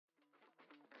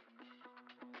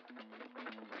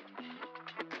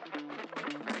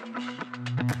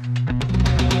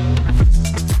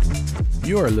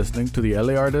You are listening to the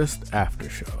LA Artist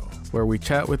Aftershow, where we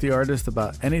chat with the artist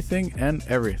about anything and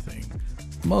everything,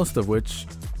 most of which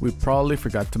we probably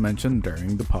forgot to mention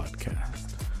during the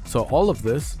podcast. So all of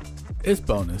this is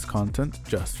bonus content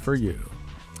just for you.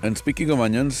 And speaking of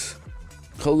onions,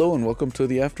 hello and welcome to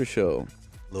the Aftershow.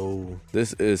 Hello.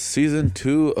 This is season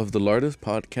 2 of the Artist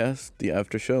podcast, the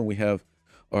Aftershow, and we have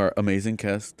our amazing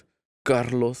cast,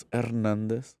 Carlos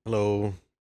Hernandez. Hello.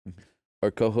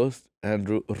 Our co-host,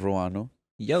 Andrew Ruano.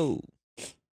 Yo.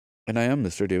 And I am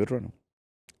Mr. David Ruano.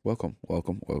 Welcome.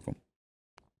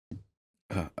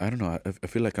 I don't know. I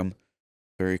feel like I'm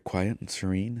very quiet and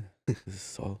serene. This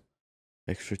is all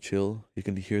extra chill. You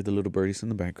can hear the little birdies in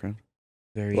the background.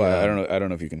 Very. Well, I don't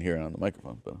know if you can hear it on the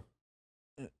microphone,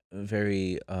 but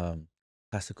very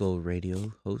classical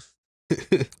radio host.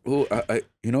 oh,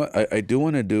 you know what? I do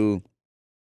want to do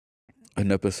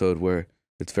an episode where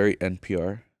it's very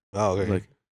NPR. Oh, okay. Like,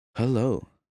 hello,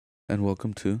 and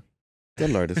welcome to the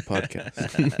Lardist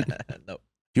Podcast. No.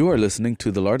 You are listening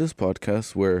to the Lardist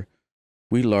Podcast, where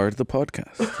we lard the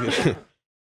podcast.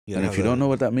 And if you don't know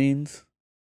what that means,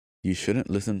 you shouldn't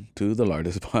listen to the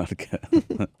Lardist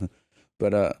Podcast.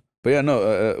 but yeah,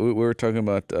 no. We were talking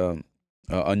about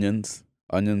onions.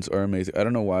 Onions are amazing. I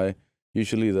don't know why.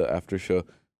 Usually, the after show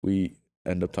we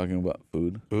end up talking about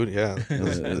food. Food, yeah.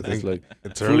 It's like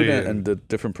it's food early and the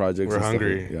different projects. we're and stuff.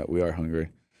 hungry. Yeah, we are hungry.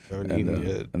 Haven't And, eaten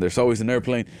yet. and there's always an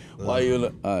airplane. Why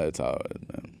you? It's all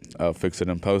right. I'll fix it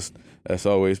in post as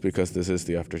always because this is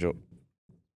the after show.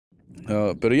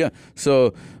 But yeah,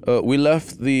 so we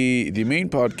left the main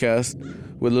podcast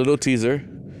with a little teaser.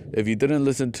 If you didn't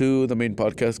listen to the main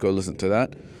podcast, go listen to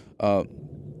that.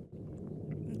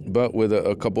 But with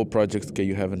a couple projects that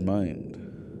you have in mind.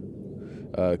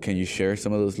 Can you share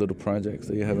some of those little projects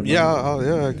that you have in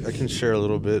mind? I can share a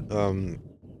little bit.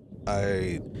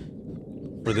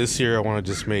 For this year, I want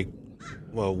to just make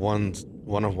one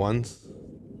of ones,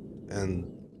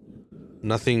 and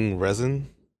nothing resin,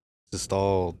 just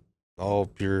all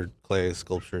pure clay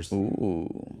sculptures, Ooh,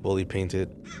 fully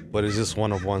painted. But it's just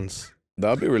one of ones,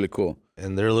 that'd be really cool.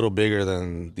 and they're a little bigger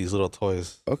than these little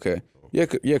toys. Okay. Yeah,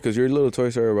 because your little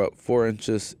toys are about 4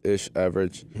 inches ish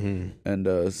average, Mm-hmm.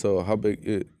 and so how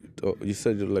big? You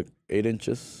said you're like 8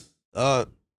 inches. 8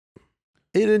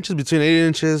 inches, between 8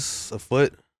 inches, a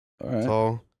foot All right,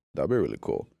 tall. that'd be really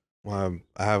cool. I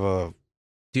have a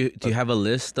Do you have a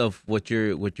list of what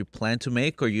you plan to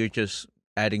make, or you're just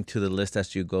adding to the list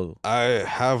as you go? I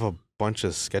have a bunch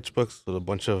of sketchbooks with a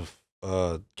bunch of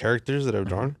characters that I've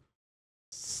drawn.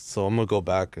 So I'm gonna go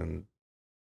back and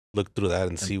look through that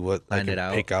and see what I plan can it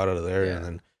out. pick out of there, Yeah. and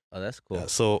then Oh, that's cool.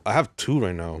 so I have 2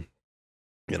 right now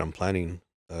that I'm planning.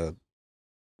 I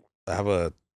have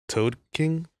a Toad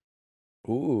King,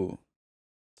 Ooh,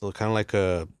 so kind of like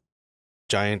a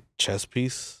giant chess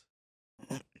piece,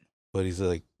 but he's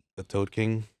like a Toad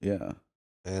King. yeah.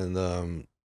 And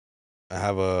I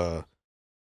have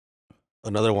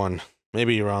another one,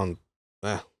 maybe around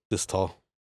this tall,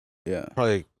 Yeah.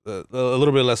 probably a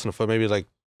little bit less than a foot, maybe like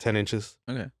 10 inches.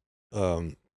 Okay.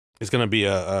 It's gonna be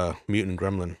a mutant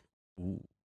gremlin. Ooh.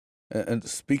 And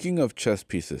speaking of chess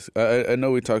pieces, I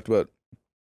know we talked about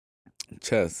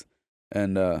chess,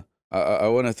 and I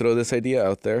want to throw this idea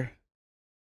out there.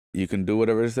 You can do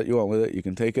whatever it is that you want with it. You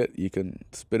can take it. You can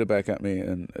spit it back at me,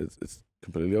 and it's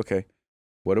completely okay.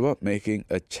 What about making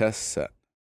a chess set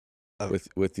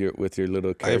with your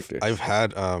little characters? I've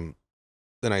had an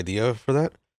idea for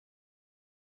that,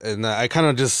 and I kind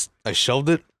of just I shelved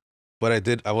it, but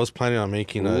I was planning on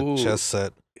making a Ooh. chess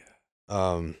set.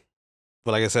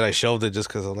 But like I said, I shelved it just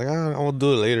because I'm like, I'll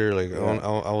do it later. Like Yeah.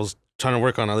 I was trying to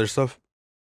work on other stuff,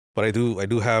 but I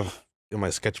do have in my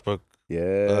sketchbook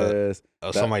Yes.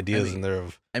 some ideas I mean, in there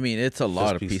of I mean, it's a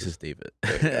lot of pieces. pieces, David. I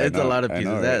It's a know, lot of I pieces.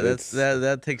 know, right?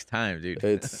 That takes time, dude.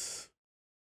 It's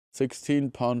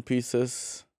 16 pawn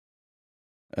pieces,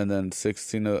 and then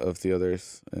 16 of the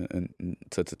others in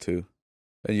sets of 2.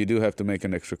 And you do have to make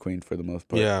an extra queen for the most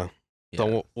part. yeah. Yeah.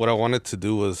 So what I wanted to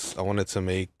do was I wanted to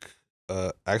make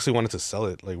I actually wanted to sell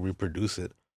it, like reproduce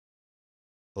it.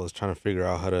 So I was trying to figure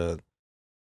out how to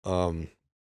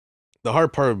the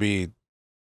hard part would be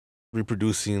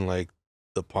reproducing like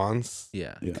the pawns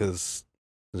Yeah. Yeah. because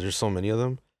there's so many of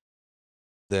them.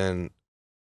 Then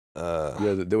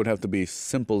Yeah, they would have to be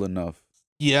simple enough.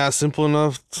 yeah, simple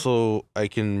enough so I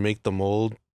can make the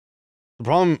mold. The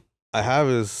problem I have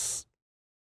is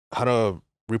how to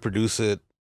reproduce it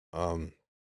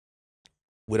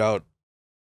without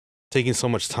taking so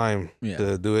much time Yeah.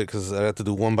 to do it, because I have to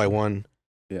do one by one.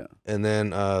 Yeah. And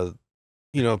then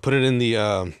put it in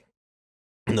the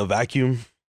vacuum,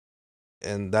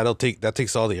 and that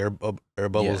takes all the air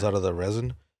bubbles Yeah. out of the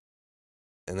resin.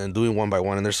 and then doing one by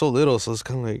one, and they're so little, so it's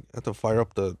kind of like I have to fire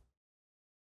up the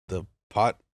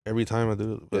pot every time I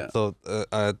do it. But so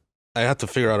I have to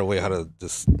figure out a way how to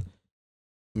just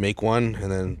make one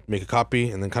and then make a copy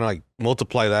and then kind of like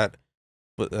multiply that,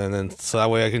 and then so that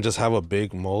way I can just have a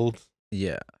big mold.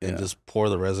 Yeah. And just pour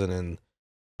the resin in.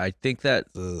 I think that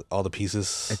all the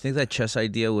pieces. I think that chess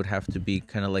idea would have to be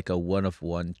kind of like a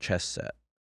 1-of-1 chess set.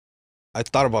 I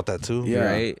thought about that too. Yeah.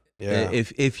 Right. Yeah.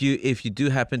 If you do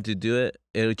happen to do it,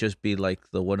 it would just be like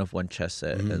the 1-of-1 chess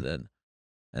set, and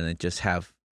then just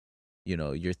have,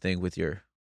 your thing with your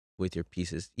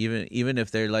pieces. Even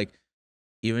if they're like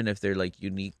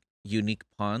unique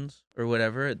pawns or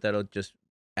whatever, that'll just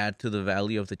add to the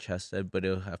value of the chess set. But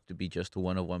it'll have to be just a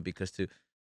 1-of-1, because to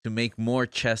make more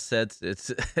chess sets,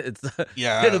 it's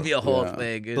it'll be a whole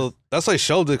thing. So that's why I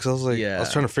shelved it, because I was like, I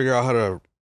was trying to figure out how to,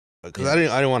 because I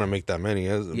didn't want to make that many.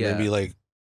 Maybe like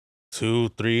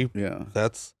 2-3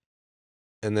 sets.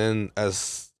 And then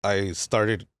as I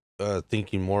started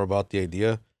thinking more about the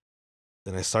idea,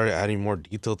 then I started adding more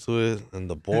detail to it and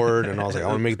the board, and I was like, I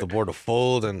want to make the board a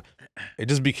fold, and it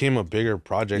just became a bigger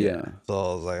project. Yeah. So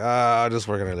I was like, I'll just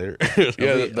work on it later.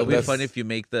 It'll be fun if you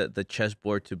make the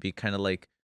chessboard to be kind of like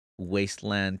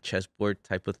wasteland chessboard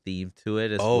type of theme to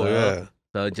it as well. Yeah.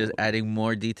 So just adding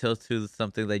more details to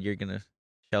something that you're gonna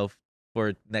shelf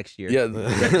for next year. Yeah,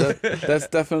 that's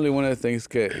definitely one of the things.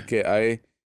 Okay,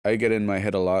 I get in my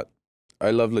head a lot.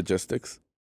 I love logistics,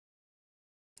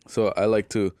 so I like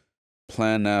to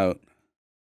plan out.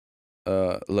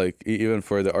 Like even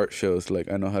for the art shows,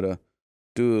 like I know how to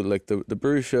do like the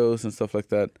brewery shows and stuff like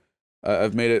that.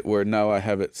 I've made it where now I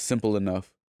have it simple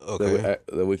enough that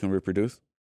we can reproduce.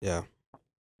 Yeah.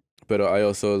 But I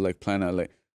also like plan out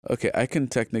like, okay, I can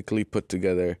technically put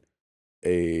together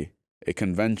a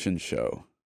convention show.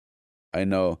 I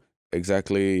know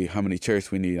exactly how many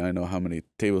chairs we need. I know how many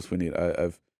tables we need.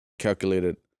 I've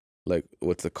calculated like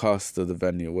what's the cost of the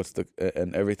venue,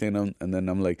 and everything. And then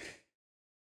I'm like,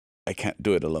 I can't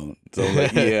do it alone. So I'm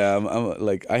like, I'm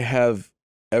like, I have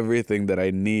everything that I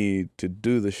need to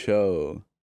do the show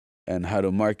and how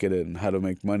to market it and how to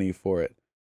make money for it.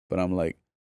 But I'm like,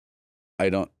 I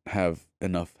don't have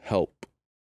enough help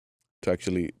to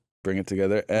actually bring it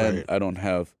together, and I don't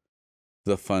have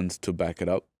the funds to back it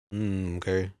up.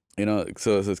 Okay.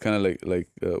 So it's kind of like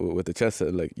with the chess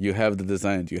set, like you have the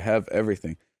designs, you have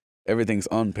everything. Everything's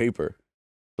on paper.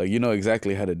 Like you know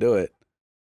exactly how to do it,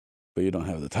 but you don't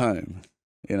have the time.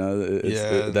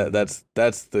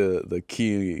 That's the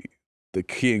key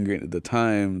ingredient, the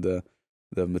time, the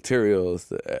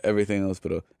materials, everything else.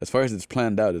 But as far as it's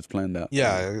planned out, it's planned out.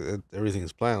 Yeah,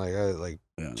 everything's planned. Like I like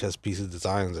chess pieces,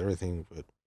 designs, everything. But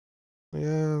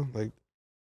like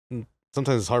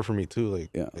sometimes it's hard for me too.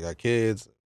 Like I got kids,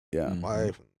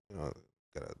 wife,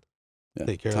 gotta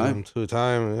take care of them too.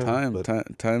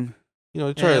 Time.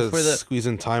 Try to squeeze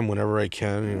in time whenever I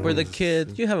can. For the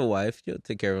kids, you have a wife. You'll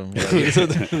take care of them. As long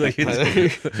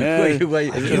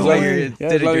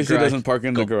as she doesn't park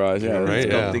in the garage. Yeah, right.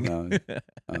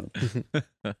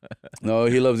 No,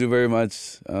 he loves you very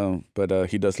much. But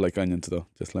he does like onions, though.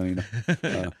 Just letting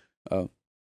you know.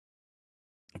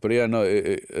 But yeah, no,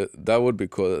 that would be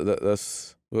cool.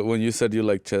 That's when you said you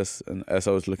like chess, and as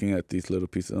I was looking at these little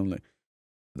pieces, I'm like,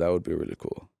 that would be really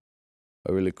cool.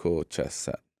 A really cool chess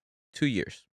set. 2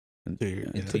 years. In 2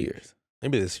 years.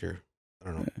 Maybe this year.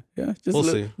 I don't know. Yeah, just we'll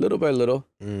see. Little by little.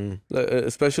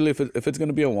 Especially if it's going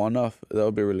to be a one-off, that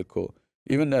would be really cool.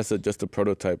 Even as just a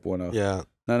prototype one-off. Yeah.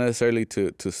 Not necessarily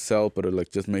to sell, but to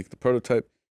like just make the prototype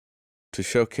to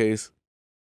showcase.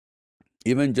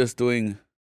 Even just doing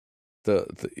the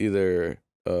either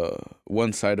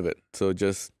one side of it. So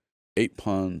just 8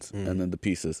 pawns and then the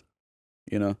pieces,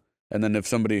 And then if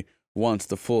somebody wants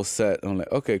the full set, I'm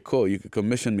like, okay, cool. You could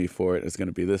commission me for it. It's going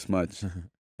to be this much.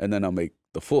 And then I'll make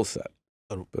the full set.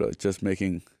 But just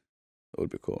making it would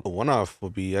be cool. A one-off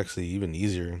would be actually even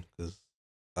easier because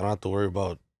I don't have to worry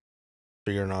about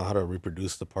figuring out how to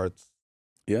reproduce the parts.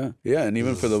 Yeah. And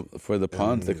even for the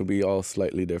pawns, they could be all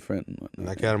slightly different. And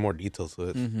I can add more detail to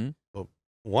it. So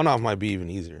one-off might be even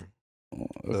easier. Oh,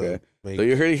 okay. So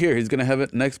you heard it here. He's going to have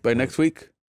it next week.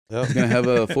 Yeah. He's going to have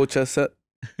a full chess set.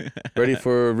 Ready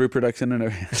for reproduction and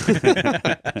everything.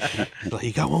 Like,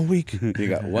 you got 1 week. You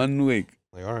got 1 week.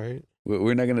 Like, all right.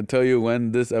 We're not gonna tell you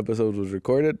when this episode was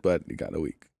recorded, but you got a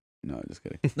week. No, just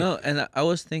kidding. No, and I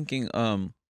was thinking,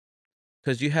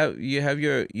 because you have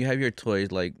your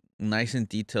toys like nice and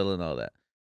detailed and all that.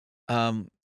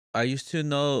 I used to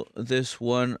know this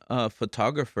one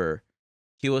photographer.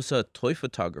 He was a toy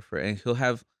photographer, and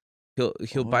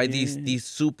he'll buy these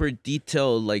super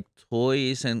detailed like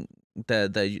toys and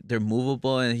that they're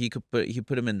movable, and he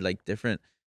put them in like different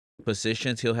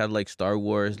positions. He'll have like Star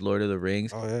Wars, Lord of the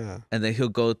Rings, Oh yeah. and then he'll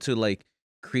go to like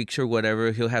creeks or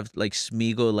whatever. He'll have like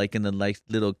Smeagol like in the like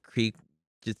little creek,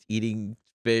 just eating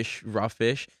fish, raw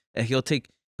fish, and he'll take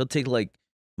like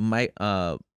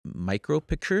micro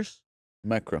pictures,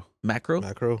 Macro. Macro.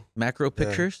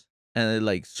 pictures, and they're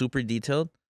like super detailed,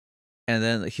 and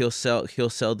then he'll sell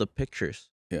the pictures.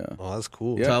 Yeah. Oh, that's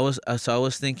cool. Yeah. So I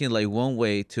was thinking like one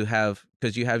way to have,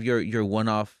 because you have your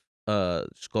one-off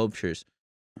sculptures,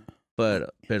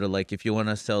 but like if you want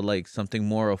to sell like something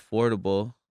more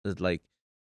affordable, it's like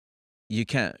you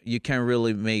can't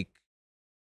really make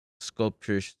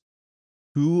sculptures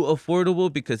too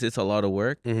affordable because it's a lot of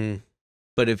work. Mm-hmm.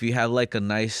 But if you have like a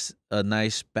nice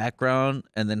background,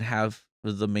 and then have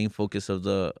the main focus of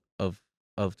the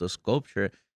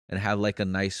sculpture, and have like a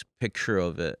nice picture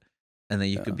of it, and then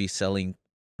you could be selling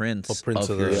prints prints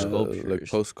of of your the- sculptures, like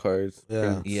postcards. Yeah.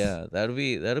 prints. Yeah, that'll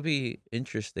be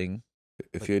interesting.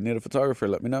 If you need a photographer,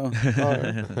 let me know.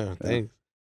 Oh, thanks.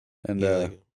 And Yeah,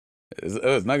 like-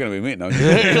 it's not gonna be me. No,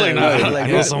 Like, nah, Like, I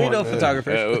know we someone, know yeah.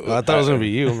 photographers. I thought it was gonna be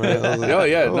you, man. I was like, Oh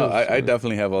yeah, no, I shit.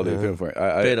 definitely have all the Yeah. equipment for it.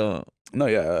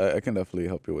 I can definitely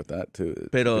help you with that too.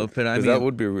 Pero I Because mean, that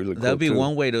would be really cool. that'd be too.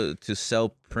 one way to sell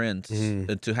prints,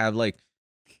 Mhm. to have like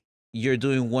you're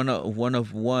doing one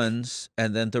of ones,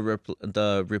 and then the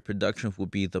reproduction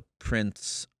would be the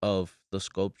prints of the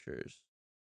sculptures.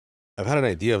 I've had an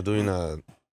idea of doing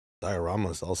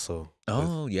dioramas also.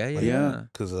 Oh yeah. Yeah.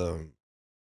 Because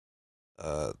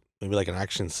maybe like an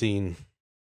action scene,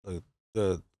 like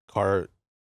the car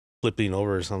flipping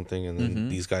over or something, and then Mhm.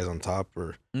 these guys on top,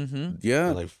 or Mm-hmm.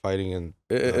 Yeah, like fighting and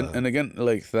and again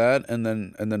like that, and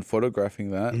then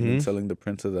photographing that, and then Mhm. selling the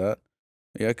prints of that.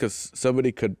 Yeah, because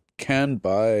somebody can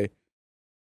buy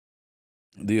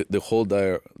the whole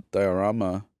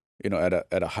diorama,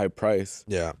 at a high price,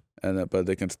 yeah. and but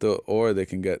they can still, or they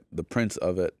can get the prints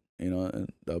of it, and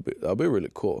that'll be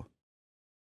really cool.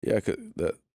 Yeah, cause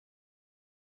that.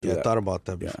 Yeah, I that- thought about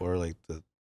that Yeah. before, like the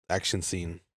action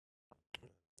scene.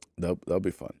 That'll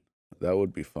be fun. That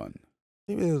would be fun.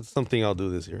 Maybe it's something I'll do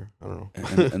this year. I don't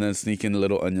know. And then sneak in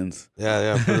little onions.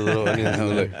 yeah, put a little onions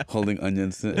in there. like holding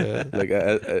onions, Yeah. like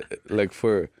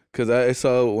because I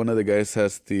saw one of the guys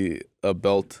has a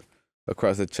belt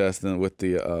across the chest and with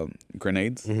the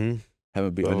grenades. Mm-hmm. Have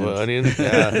it be Onion. onions.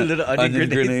 Yeah. Little onion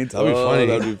grenades. That'd be funny.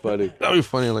 That'd be funny. That'd be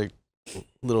funny, like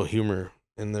little humor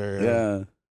in there. Yeah.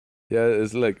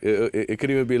 It's like it could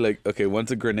even be like, okay,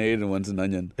 one's a grenade and one's an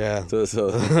onion. Yeah.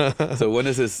 So one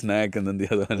is his snack and then the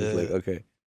other one is like, Yeah. okay.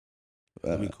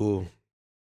 That'd be cool.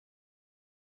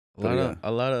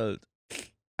 A lot of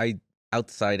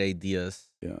outside ideas,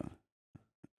 Yeah.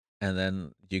 and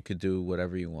then you could do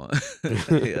whatever you want.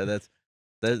 Yeah, that's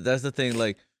the thing.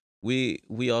 Like we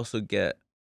also get,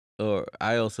 or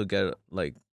I also get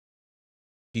like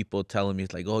people telling me,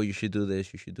 it's like, oh, you should do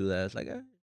this, you should do that. It's like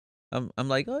I'm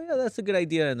like, oh yeah, that's a good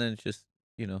idea, and then it's just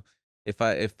if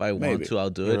I want Maybe. to, I'll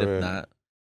do it. Right. If not,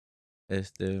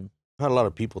 it's the I've had a lot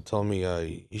of people tell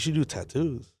me, you should do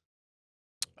tattoos.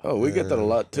 Oh, we get that a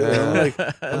lot too. Yeah. I'm like,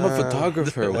 I'm a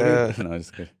photographer. What Yeah. do you? No, I'm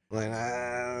just kidding. Like,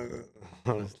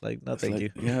 it's like, no, It's thank like,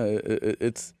 you. Yeah,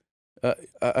 it's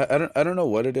I don't know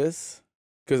what it is,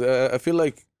 because I feel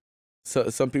like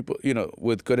some people,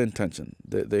 with good intention,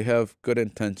 they have good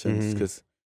intentions Mhm. because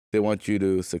they want you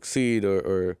to succeed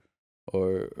or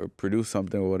produce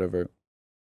something or whatever.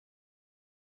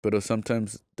 But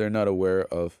sometimes they're not aware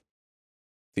of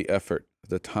the effort,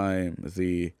 the time,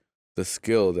 the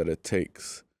skill that it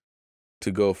takes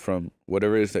to go from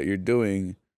whatever it is that you're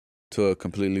doing to a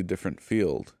completely different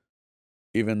field,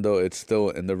 even though it's still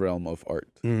in the realm of art.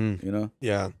 Mhm.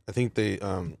 Yeah, I think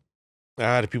I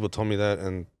had people tell me that,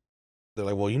 and they're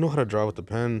like, well, you know how to draw with the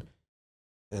pen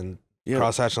and Yeah.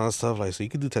 cross hatch and all that stuff. Like, so you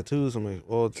could do tattoos. I'm like,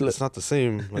 well, it's not the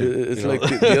same. Like, It's you know. like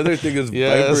the other thing is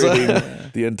Yeah, it's vibrating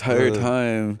like- the entire Uh,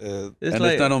 time. It's And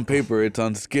like it's not on paper, it's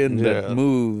on skin Yeah. that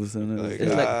moves. And Like,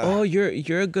 it's like, Ah. oh, you're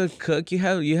a good cook. You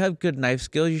have good knife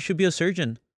skills. You should be a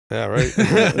surgeon. yeah, right. like,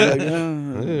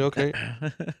 yeah. Yeah, okay.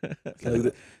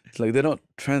 It's like they don't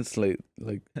translate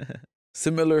like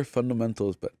similar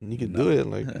fundamentals, but You can no. do it.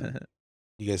 Like,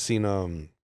 you guys seen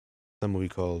that movie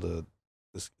called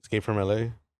Escape from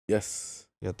LA? Yes.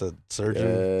 You got the surgeon.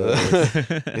 Yes.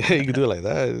 Yeah, you can do it like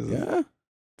that. It's Yeah.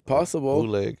 It's possible.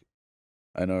 bootleg.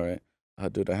 I know, right?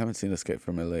 Dude, I haven't seen Escape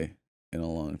from LA in a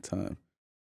long time.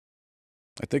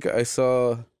 I think I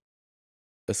saw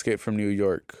Escape from New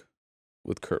York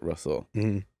with Kurt Russell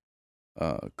Mhm.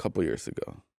 a couple years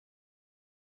ago.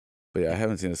 But yeah, I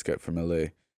haven't seen Escape from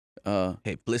LA.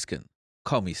 Hey, Bliskin,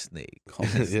 call me Snake. Call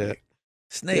me Yeah.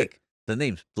 Snake. The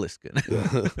name's Bliskin.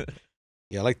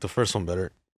 Yeah, I like the first one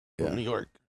better. Yeah. New York.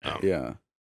 Yeah,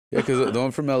 because the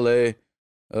one from LA,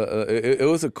 it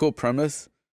was a cool premise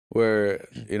where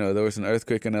there was an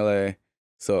earthquake in LA,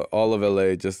 so all of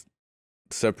LA just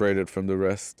separated from the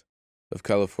rest of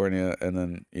California, and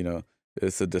then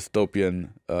it's a dystopian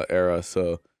era,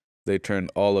 so they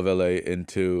turned all of LA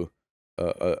into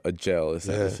a jail,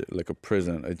 essentially, like a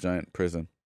prison, a giant prison.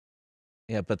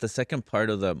 Yeah, but the second part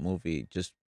of that movie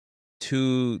just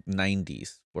too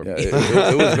 90s for me. It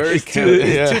was very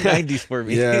campy. Too 90s for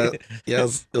me. Yeah,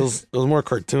 it was more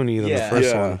cartoony than the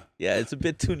first one. Yeah, it's a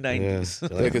bit too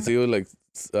 90s. Yeah, because he was like,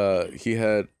 he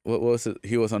had, what was it?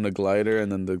 He was on the glider,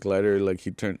 and then the glider, like,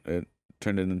 he turned it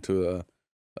into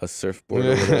a surfboard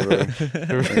or whatever.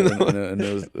 and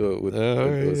it was,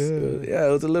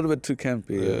 it was a little bit too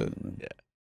campy. Yeah.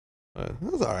 It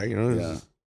was all right, just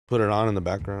put it on in the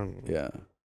background. Yeah,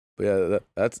 but yeah,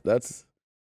 that's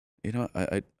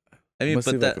I mean,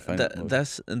 but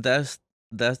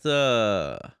that's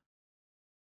the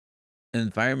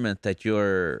environment that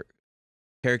your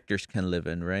characters can live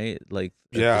in, right? Like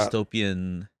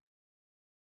dystopian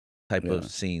type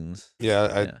of scenes.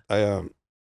 Yeah, I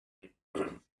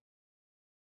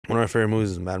one of my favorite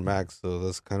movies is Mad Max, so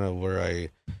that's kind of where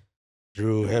I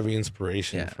drew heavy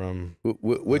inspiration from.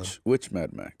 Which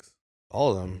Mad Max?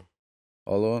 All of them.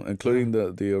 All of them, including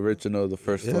the original, the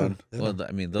first one. Yeah. Well,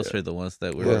 I mean, those are the ones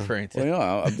that we're referring to.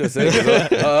 Well, I'm just saying.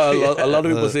 A lot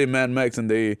of people say Mad Max, and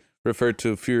they refer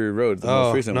to Fury Road, the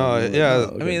most recent one. I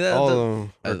mean, all of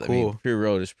them are cool. Mean, Fury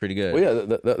Road is pretty good. Well, yeah,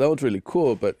 that was really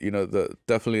cool, but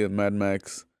definitely in Mad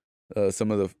Max,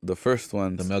 some of the first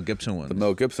ones, the Mel Gibson ones. The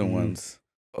Mel Gibson ones.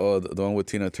 Oh, the one with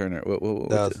Tina Turner.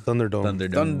 That's Thunderdome.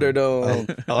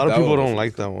 Thunderdome. A lot of people don't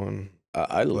like that one.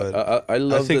 I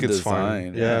love the design.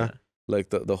 Fine. Yeah. Like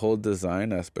the whole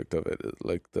design aspect of it,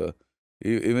 like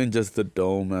even just the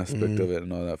dome aspect of it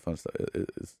and all that fun stuff.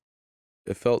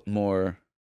 It felt more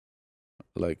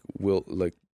like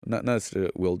not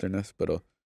necessarily wilderness, but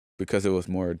because it was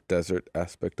more desert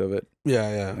aspect of it.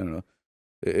 Yeah. I don't know.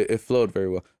 It flowed very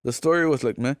well. The story was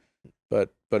like meh,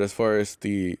 but as far as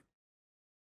the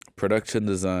production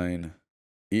design,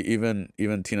 even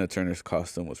Tina Turner's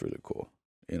costume was really cool.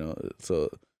 So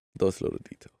those little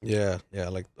details. Yeah, I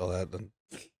like all that.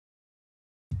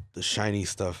 The shiny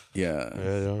stuff.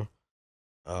 Yeah.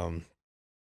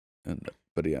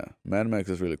 But yeah, Mad Max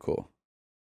is really cool.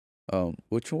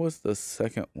 Which one was the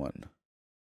second one?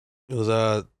 It was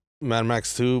Mad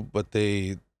Max 2, but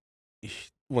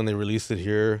when they released it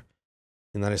here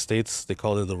in the United States, they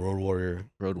called it the Road Warrior.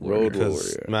 Road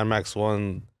Warrior. Mad Max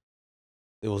 1,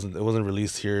 it wasn't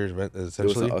released here essentially. It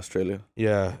was in Australia.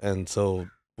 Yeah, and so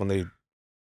when they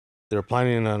were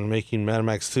planning on making Mad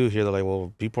Max 2 here, they're like,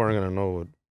 well, people aren't gonna know what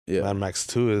Mad Max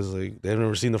 2 is. Like, they've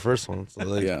never seen the first one, so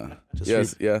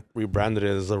rebranded it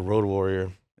as the Road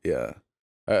Warrior. Yeah,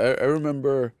 I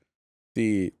remember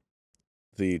the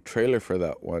trailer for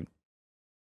that one,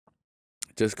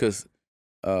 just because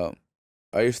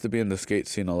I used to be in the skate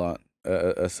scene a lot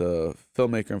as a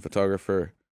filmmaker and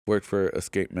photographer. Worked for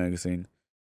Escape magazine,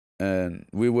 and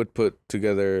we would put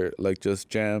together like just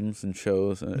jams and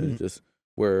shows, and just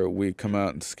where we come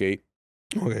out and skate.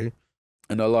 Okay.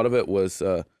 And a lot of it was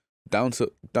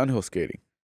downhill skating.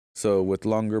 So with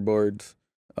longer boards,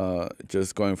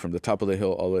 just going from the top of the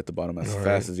hill all the way at the bottom as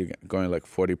fast as you can, going like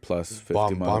 40 plus,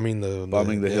 50 miles.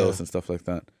 Bombing the hills and stuff like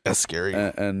that. That's scary.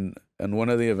 And one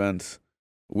of the events,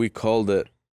 we called it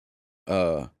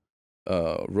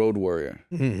Road Warrior.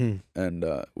 And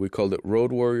we called it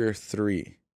Road Warrior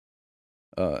 3.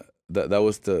 That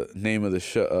was the name of the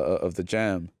show, of the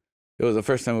jam. It was the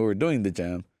first time we were doing the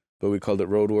jam, but we called it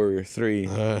Road Warrior 3.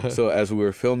 So as we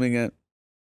were filming it,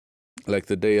 like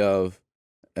the day of,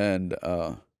 and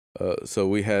so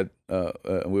we had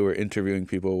we were interviewing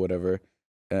people or whatever,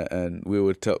 and we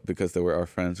would tell, because they were our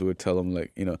friends, we would tell them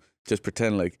like, just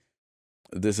pretend like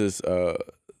this is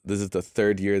the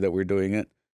third year that we're doing it.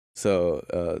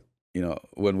 So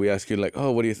when we ask you like, oh,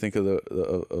 what do you think of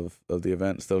the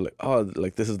event? So like, oh,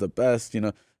 like this is the best.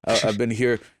 I've been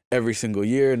here every single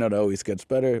year, and it always gets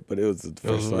better. But it was the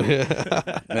first one.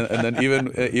 and then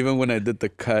even when I did the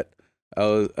cut,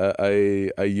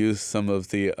 I used some of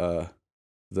the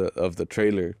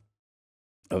trailer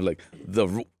of like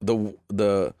the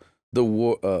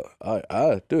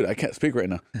dude, I can't speak right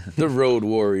now. The Road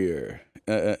Warrior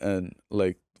and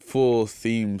like full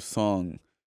theme song.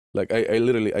 Like I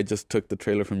literally just took the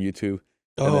trailer from YouTube.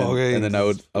 And then I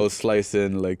would slice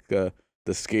in like the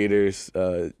skaters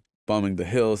bombing the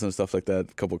hills and stuff like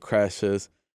that, a couple crashes,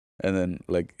 and then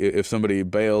like if somebody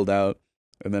bailed out,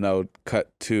 and then I would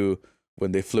cut to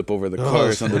when they flip over the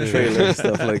cars on the trailer and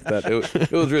stuff like that.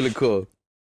 It was really cool.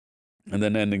 And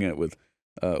then ending it with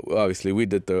Obviously we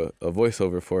did a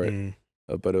voiceover for it,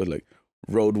 but it was like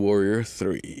Road Warrior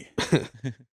 3.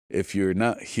 If you're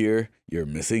not here, you're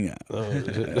missing out. And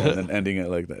then ending it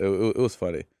like that. It was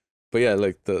funny. But yeah,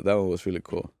 like that one was really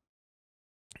cool.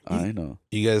 I know.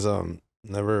 You guys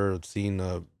never seen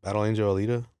Battle Angel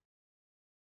Alita?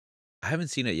 I haven't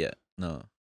seen it yet. No.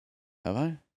 Have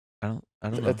I? I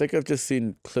don't know. I think I've just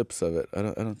seen clips of it. I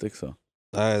don't think so.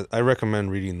 I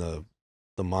recommend reading the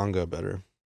manga better.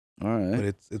 All right.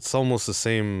 But it's almost the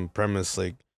same premise,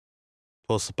 like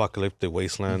post-apocalyptic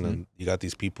wasteland, and you got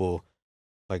these people,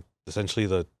 like essentially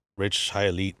the rich high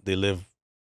elite. They live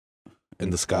in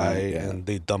the sky, and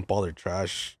they dump all their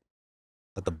trash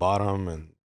at the bottom,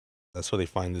 and that's where they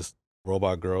find this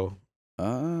robot girl.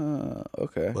 Ah,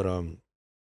 okay. But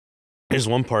there's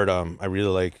one part I really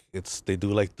like. They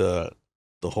do like the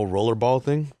whole rollerball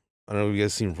thing. I don't know if you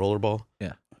guys seen rollerball.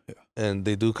 Yeah. And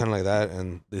they do kind of like that,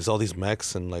 and there's all these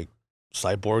mechs and like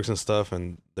cyborgs and stuff,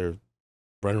 and they're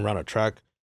running around a track,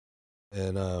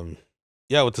 and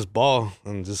with this ball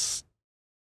and just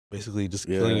basically just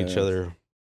killing each other.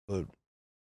 But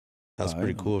that's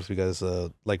pretty cool if you guys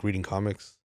like reading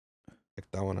comics. Check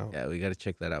that one out. Yeah, we got to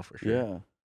check that out for sure.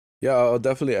 Yeah, I'll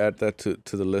definitely add that to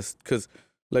the list, because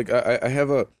like I have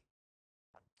a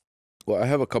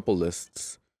couple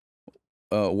lists.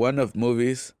 One of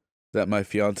movies that my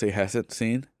fiance hasn't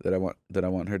seen that I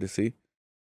want her to see.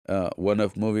 One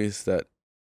of movies that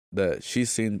she's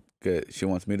seen she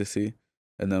wants me to see,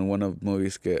 and then one of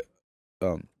movies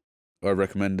are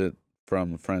recommended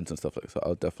from friends and stuff like that. So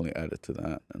I'll definitely add it to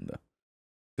that, and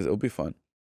because it'll be fun.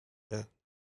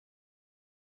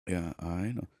 Yeah,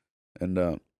 I know,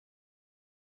 and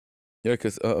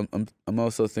because I'm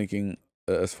also thinking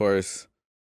as far as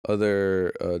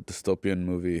other dystopian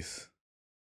movies,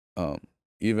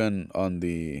 even on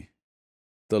the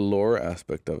lore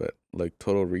aspect of it, like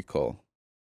Total Recall,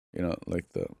 like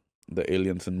the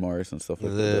aliens in Mars and stuff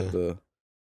like that,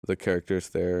 the characters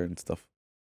there and stuff.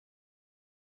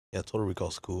 Yeah, Total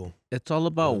Recall's cool. It's all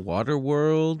about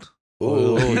Waterworld.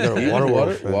 Oh, you got a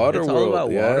Waterworld. Waterworld. It's all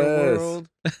about Waterworld.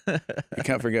 You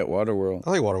can't forget Waterworld. I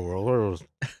like Waterworld.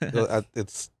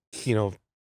 It's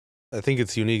I think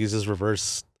it's unique. It's just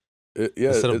reverse.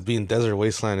 Instead of being desert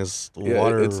wasteland, it's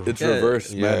water. It's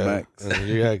reverse Mad Max.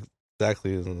 Yeah,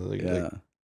 exactly.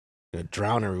 Like,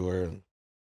 drown everywhere.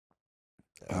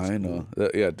 I know.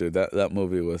 Yeah, dude. That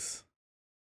movie was.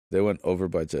 They went over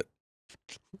budget,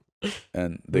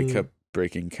 and they kept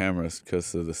breaking cameras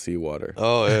because of the seawater.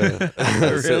 Oh yeah,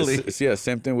 really? Yeah,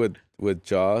 same thing with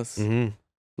Jaws.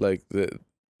 Like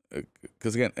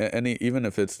because again, even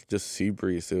if it's just sea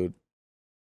breeze, it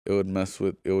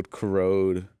would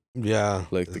corrode. Yeah,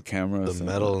 like the cameras, the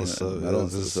metal and stuff. Metal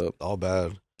and stuff. All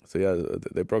bad. So yeah,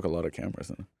 they broke a lot of cameras.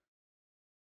 And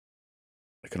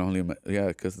I can only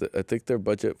because I think their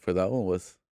budget for that one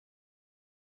was.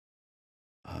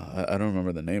 I don't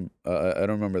remember the name. I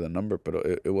don't remember the number, but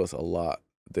it was a lot.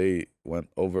 They went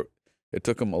over. It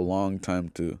took them a long time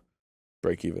to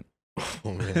break even.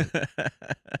 Oh man,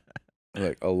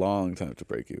 like a long time to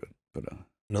break even. But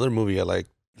another movie I like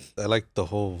the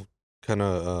whole kind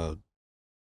of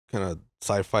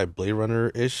sci-fi Blade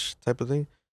Runner-ish type of thing.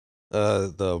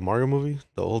 The Mario movie,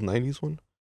 the old 90s one.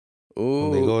 Oh,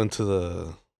 when they go into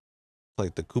the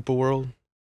Koopa world.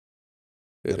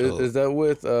 Is that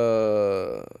with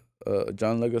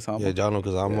John Leguizamo? Yeah, John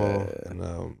Leguizamo. And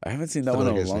I haven't seen that one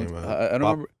in a long time. I don't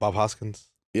remember. Bob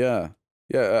Hoskins. Yeah.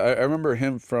 I remember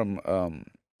him from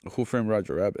Who Framed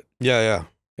Roger Rabbit. Yeah.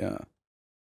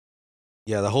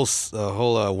 Yeah, the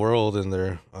whole world in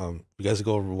there. You guys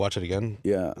go watch it again.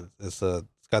 Yeah, it's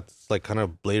got this, like kind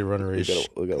of Blade Runner-ish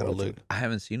kind of look. I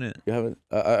haven't seen it. You haven't?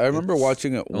 I remember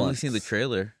watching it. I've only seen the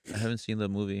trailer. I haven't seen the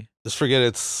movie. Just forget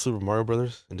it's Super Mario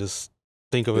Brothers and just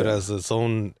think of it as its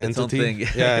own entity. Own thing.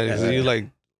 Yeah, you like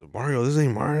Mario. This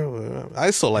ain't Mario. I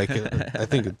still like it. I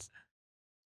think it's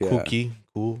kooky,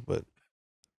 cool, but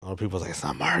a lot of people are like it's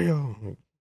not Mario.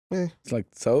 It's like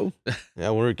so. Yeah,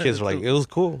 when we were kids, we're like it was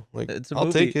cool. Like I'll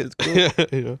movie. take it. It's cool.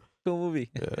 Yeah. Cool movie.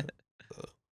 Yeah.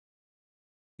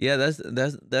 Yeah, that's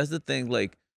the thing.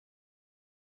 Like,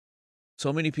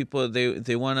 so many people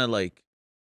they want to like,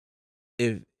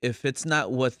 if it's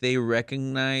not what they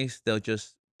recognize, they'll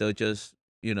just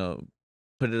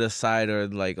put it aside, or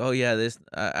like, oh yeah, this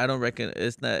I don't reckon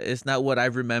it's not what I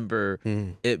remember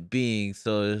it being.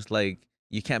 So it's like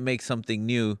you can't make something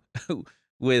new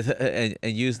with and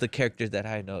use the characters that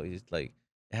I know. It's like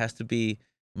it has to be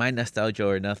my nostalgia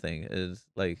or nothing. Is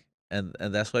like and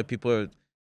that's why people are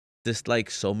dislike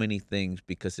so many things,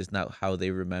 because it's not how they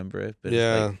remember it. But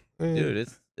it's like, dude,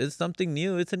 it's something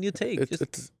new. It's a new take.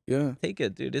 Just take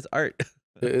it, dude. It's art.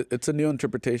 It's a new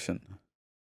interpretation.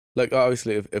 Like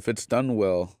obviously, if it's done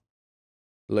well,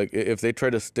 like if they try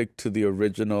to stick to the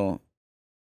original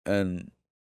and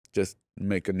just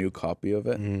make a new copy of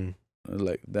it,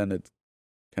 like then it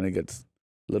kind of gets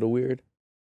a little weird.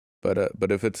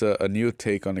 But if it's a new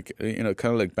take on kind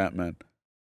of like Batman,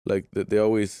 like they're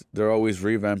always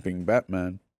revamping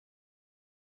Batman.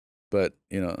 But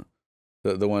the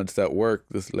ones that work,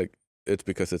 this like it's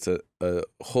because it's a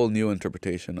whole new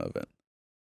interpretation of it.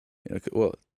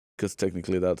 Well, because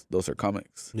technically those are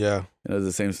comics. Yeah.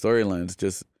 The same storylines,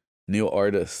 just new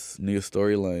artists, new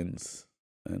storylines,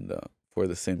 and for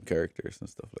the same characters and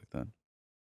stuff like that.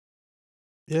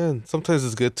 Yeah, and sometimes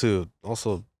it's good to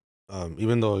also,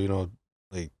 even though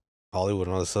like Hollywood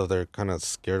and all this stuff, they're kind of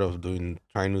scared of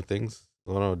trying new things.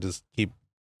 I don't know, just keep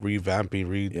revamping,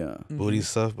 rebooting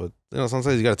stuff. But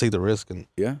sometimes you got to take the risk and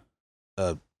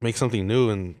make something new,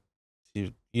 and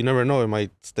you never know, it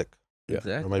might stick. Yeah,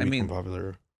 exactly. Or it might become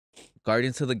popular.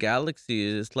 Guardians of the Galaxy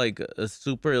is like a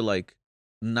super like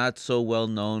not so well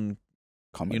known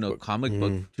comic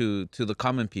book to the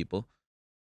common people,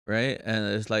 right?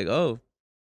 And it's like, oh,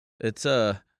 it's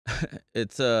a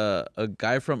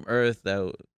guy from Earth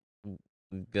that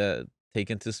got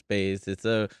taken to space. It's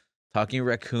a talking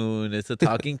raccoon. It's a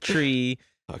talking tree.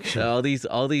 all these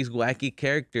wacky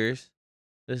characters.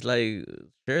 It's like,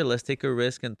 sure, let's take a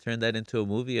risk and turn that into a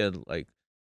movie, and like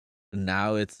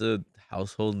now it's a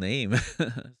household name.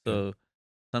 So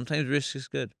sometimes risk is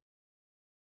good.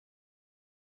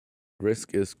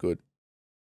 Risk is good.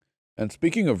 And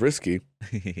speaking of risky,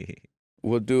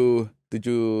 did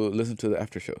you listen to the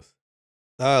after shows?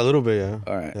 A little bit, yeah.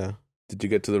 All right. Yeah. Did you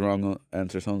get to the wrong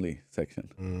answers only section?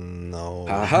 No.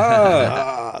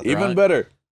 Aha! Even better.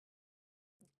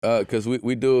 Because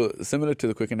we do similar to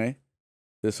the Quick and A.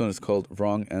 This one is called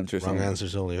wrong answers only. Wrong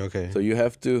answers only, okay. So you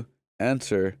have to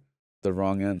answer the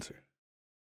wrong answer.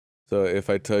 So if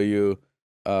I tell you,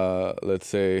 let's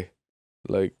say,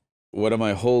 like, what am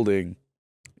I holding?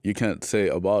 You can't say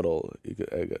a bottle.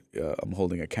 I'm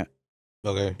holding a can.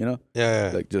 Okay.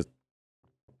 Yeah. Like just.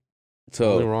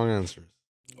 So only wrong answers.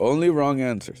 Only wrong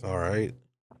answers. All right.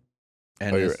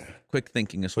 And quick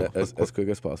thinking as well. As quick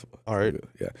as possible. All right.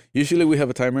 Yeah. Usually we have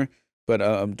a timer, but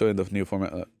I'm doing the new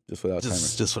format just without timer.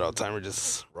 Just without timer,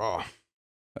 just raw.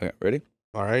 Okay. Ready?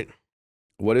 All right.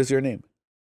 What is your name?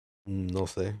 No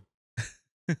say.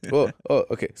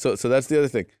 Okay. So that's the other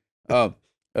thing.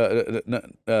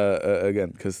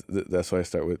 Again, because that's why I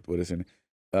start with what is your name.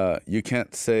 You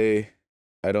can't say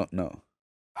I don't know.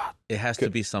 It has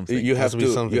to be something. You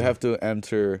have to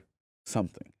answer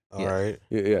something. All right.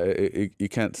 Yeah. You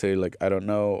can't say like I don't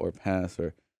know or pass,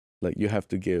 or like you have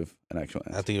to give an actual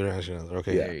answer. I have to give an actual answer.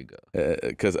 Okay. Yeah. There you go.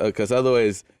 Because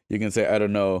otherwise you can say I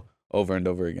don't know over and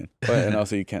over again, and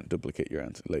also you can't duplicate your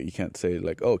answer. Like you can't say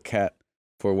like cat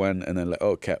for one and then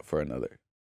like cat for another.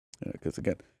 Because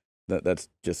again, that's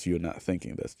just you not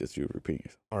thinking. That's just you repeating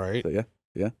yourself. All right. So yeah.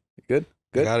 Good.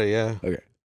 I got it. Yeah. Okay.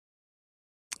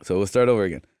 So we'll start over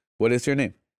again. What is your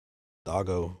name?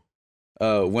 Doggo.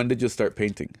 When did you start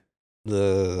painting?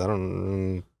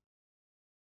 25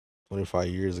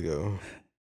 years ago.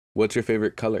 What's your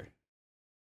favorite color?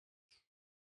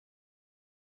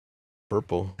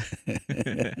 Purple.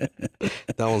 That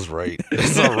one's right.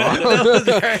 That's not wrong.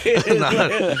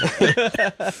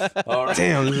 All right.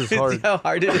 Damn, this is hard. See how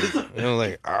hard it is?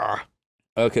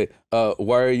 Okay.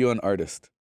 Why are you an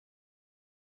artist?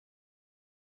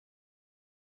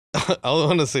 I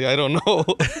want to say I don't know.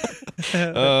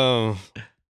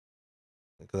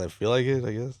 Because I feel like it,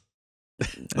 I guess.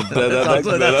 That's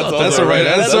the right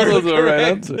answer. That's the right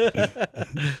answer.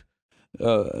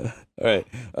 All right.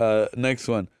 Next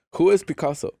one. Who is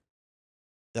Picasso?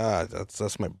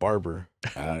 That's my barber.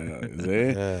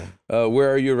 See? Yeah.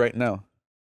 Where are you right now?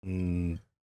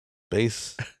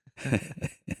 Base.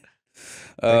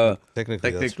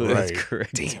 Technically, that's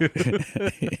correct.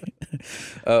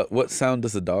 What sound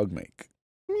does a dog make?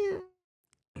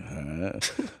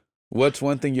 What's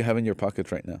one thing you have in your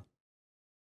pockets right now?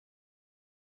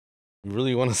 You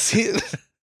really want to see it?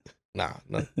 Nah.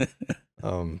 What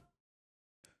do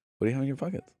you have in your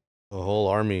pockets? A whole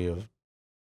army of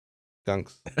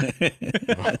skunks.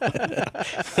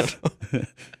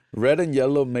 Red and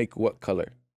yellow make what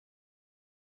color?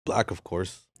 Black, of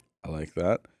course. I like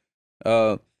that.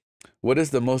 What is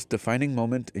the most defining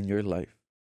moment in your life?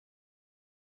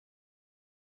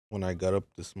 When I got up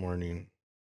this morning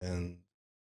and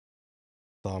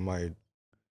saw my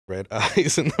red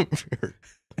eyes in the mirror.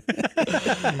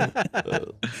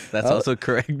 That's also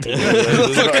correct.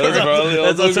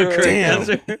 That's also correct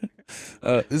answer.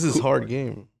 This is hard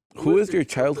game. Who is your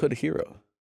childhood hero?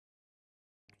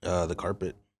 The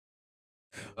carpet.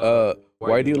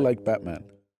 Why do you like Batman?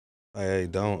 I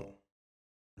don't.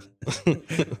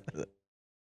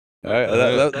 All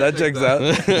right, that checks out.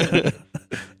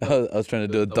 I was trying to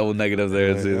do a double negative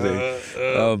there.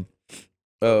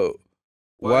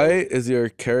 Why is your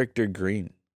character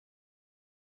green?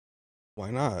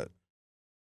 Why not?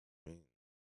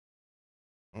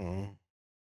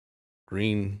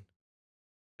 Green.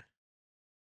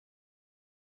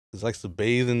 He likes to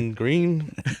bathe in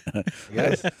green.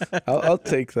 Yes, I'll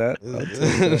take that.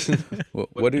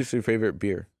 What is your favorite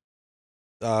beer?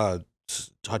 Hot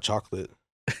chocolate.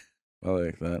 I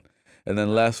like that. And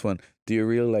then last one. Do you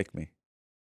really like me?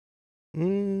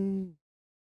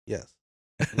 Yes.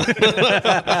 I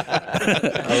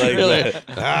like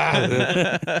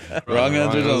that. Wrong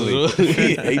answers only.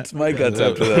 He hates my guts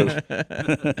after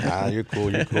that. You're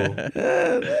cool. You're cool.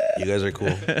 You guys are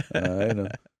cool. I know.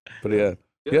 But yeah,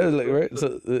 like right.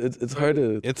 So it's hard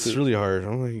to. It's really hard.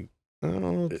 I'm like, I don't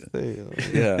know what to say.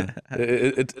 Yeah,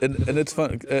 and it's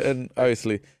fun, and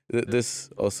obviously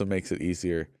this also makes it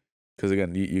easier because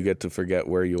again, you get to forget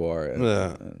where you are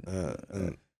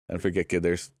and forget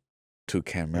there's 2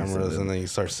 cameras and then you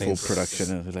start saying full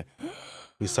production and it's like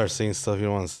you start saying stuff you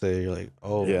don't want to say. You're like,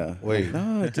 oh yeah, wait,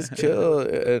 no, just chill.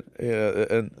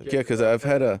 And because I've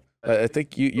had I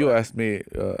think you asked me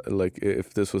like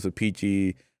if this was a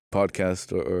PG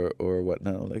podcast or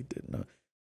whatnot. Like no,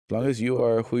 as long as you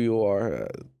are who you are,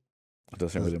 it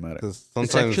doesn't really matter.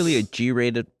 It's actually a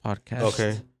G-rated podcast.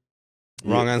 Okay.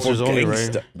 Wrong answers only,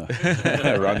 right? No.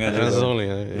 Wrong answers only.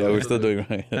 Yeah, we're still doing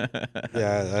right.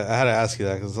 Yeah, I had to ask you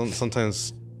that because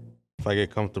sometimes if I get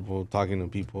comfortable talking to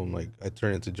people, I'm like, I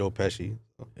turn into Joe Pesci.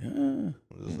 So Yeah,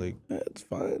 it's like it's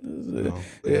fine.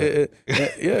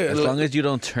 As long as you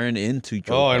don't turn into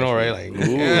Joe. Oh, I know, right? Like,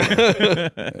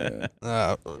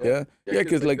 yeah,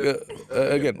 because like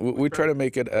again, we try to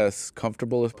make it as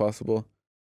comfortable as possible.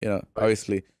 You know,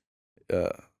 obviously,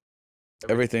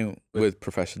 everything with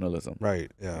professionalism,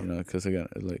 right? Yeah, you know, because again,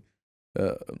 like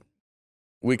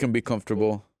we can be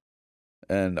comfortable,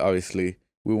 and obviously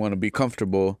we want to be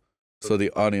comfortable so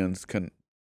the audience can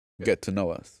get to know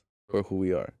us for who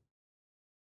we are,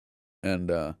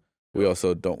 and we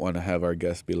also don't want to have our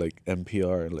guests be like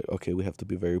NPR, like okay, we have to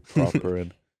be very proper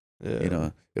and. Yeah. You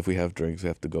know, if we have drinks, we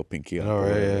have to go pinky up. All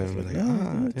right, yeah. So Like,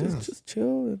 no, just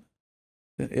chill.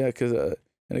 Yeah, because and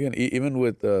again, even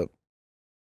with because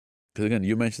again,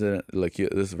 you mentioned that like this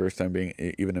is the first time being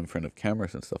even in front of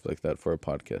cameras and stuff like that for a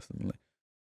podcast. And like,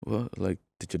 well, like,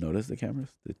 did you notice the cameras?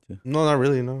 Did you? No, not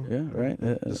really. No. Yeah, right.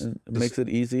 It makes it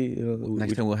easy. You know,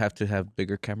 Next time we'll have to have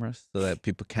bigger cameras so that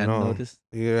people can notice.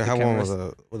 Yeah, I have one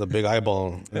with a big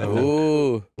eyeball. You know?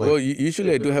 Oh, like, well,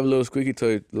 usually I do have a little squeaky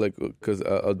toy, like because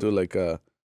I'll do like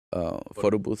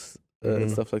photo booths and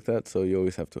stuff like that. So you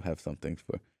always have to have something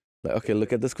for. Like, okay,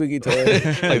 look at the squeaky toy.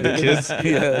 Like the kids.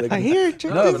 Yeah, like, I hear it.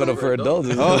 No, but for adults.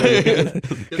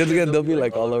 Because again, they'll be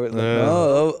like all over. Like,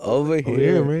 oh, over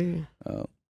here, man.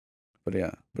 But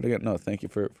again, no, thank you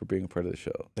for being a part of the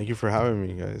show. Thank you for having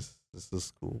me, guys. This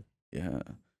is cool. Yeah,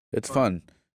 it's fun.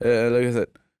 Like I said,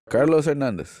 Carlos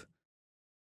Hernandez,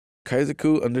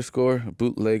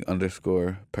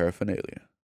 Kaizaku_bootleg_paraphernalia.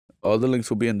 All the links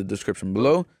will be in the description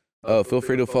below. Feel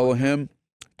free to follow him.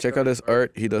 Check out his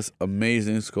art. He does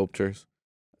amazing sculptures.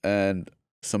 And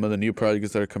some of the new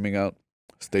projects that are coming out,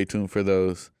 stay tuned for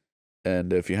those.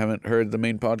 And if you haven't heard the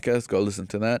main podcast, go listen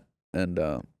to that. And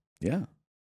yeah,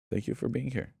 thank you for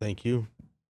being here. Thank you.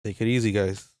 Take it easy,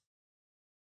 guys.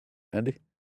 Andy?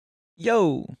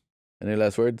 Yo. Any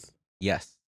last words?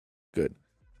 Yes. Good.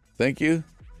 Thank you.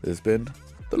 This has been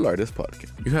the Artist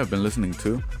Podcast. You have been listening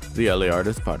to the LA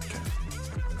Artist Podcast.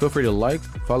 Feel free to like,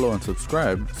 follow, and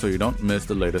subscribe so you don't miss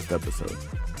the latest episode.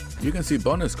 You can see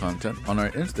bonus content on our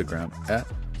Instagram at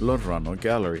Lorano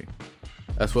Gallery,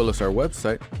 as well as our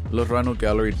website,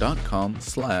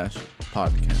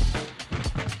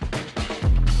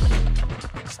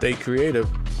 loranogallery.com/podcast. Stay creative,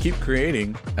 keep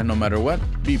creating, and no matter what,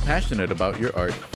 be passionate about your art.